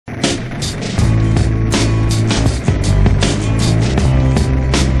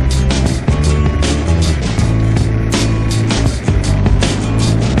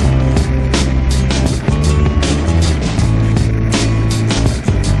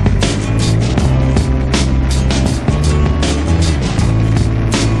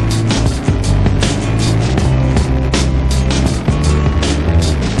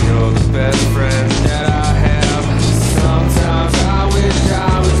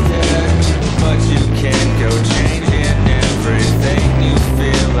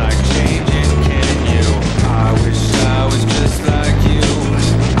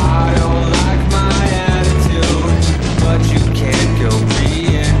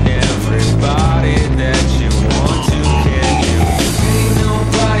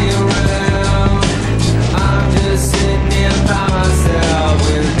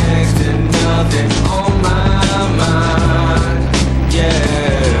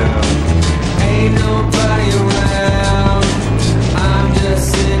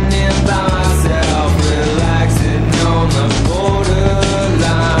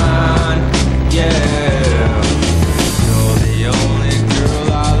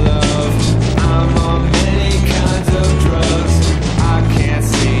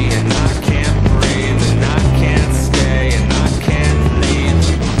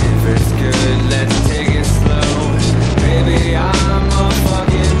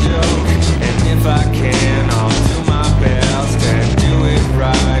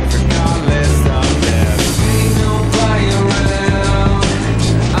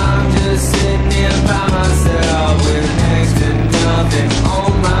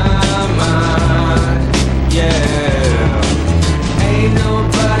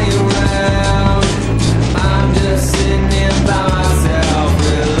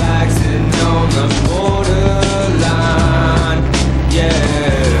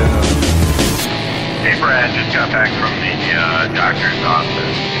Hey Brad, just got back from the doctor's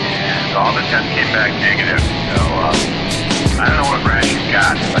office, and all the tests came back negative. So I don't know what rash you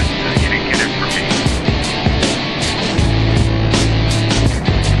got, but you didn't get it from me.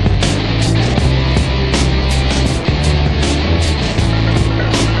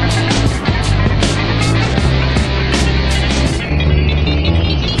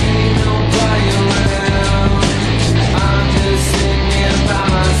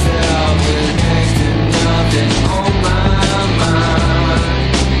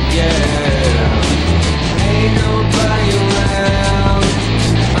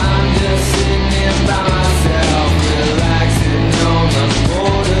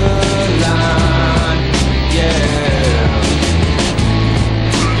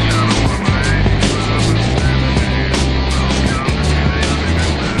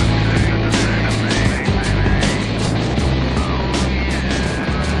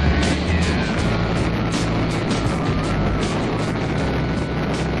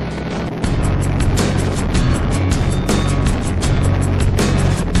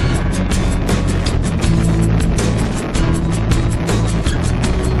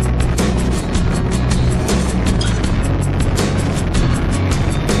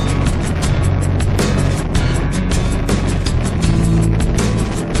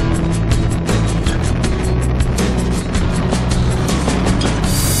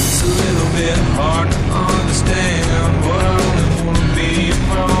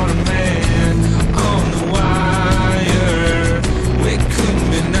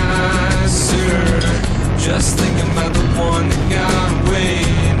 Just thinking about the one that got away.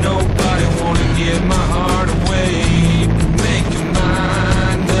 Nobody wanna give my heart away. Make your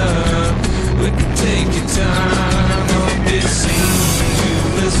mind up, we can take your time. It seems you've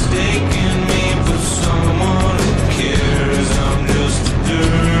mistaken me for someone who cares. I'm just a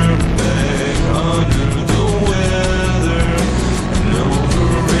dirtbag under the weather, an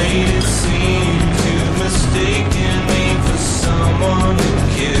overrated. Seems you've mistaken me for someone who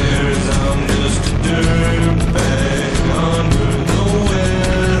cares. I'm just a dirtbag under the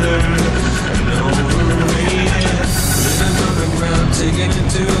weather, an overrated. Living underground, taking it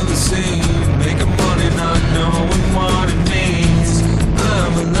to the sea, making money not knowing what it means.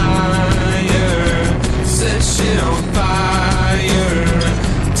 I'm a liar, set shit on fire.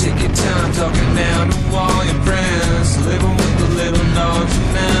 Take your time talking down to all your friends, living with the little dogs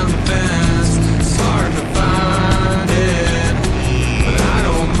and elephants. It's hard to find it, but I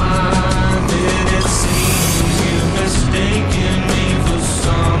don't mind it. It seems you've mistaken me for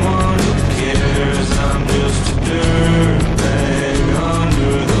someone who cares. I'm just a dirtbag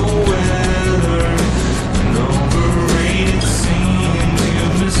under the weather, an overrated. Seems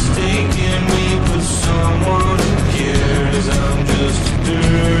you've mistaken me for someone who cares. I'm just a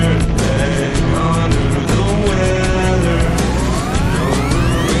dirtbag under the weather, an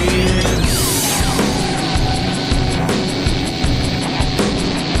overrated.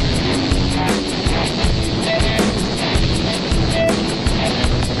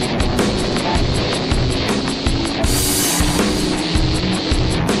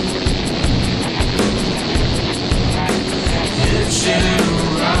 Hitching a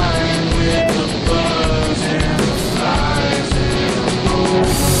ride with the buzz and the flies and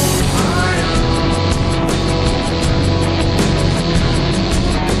over my own.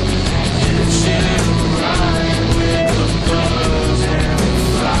 Hitching a ride with the buzz and the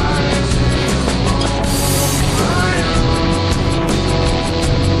flies and over my own.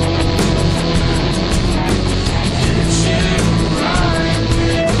 Hitching a ride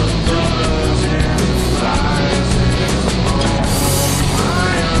with the buzz and the flies and over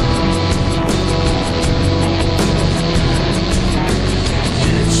my own.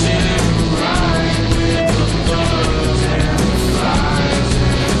 Hitching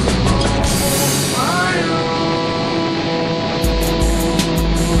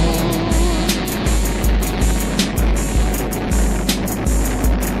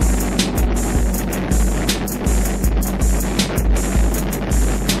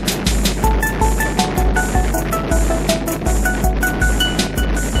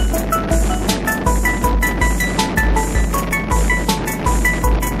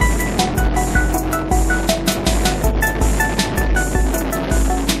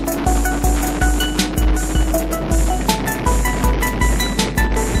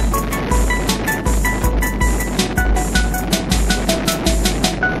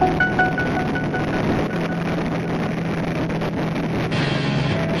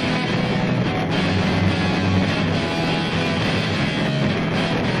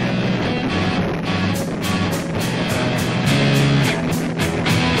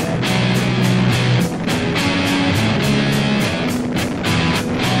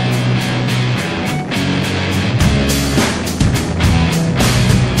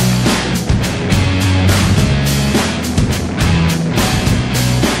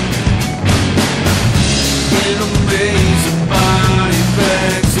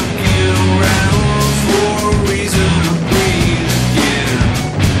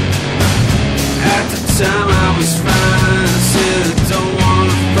time I was found.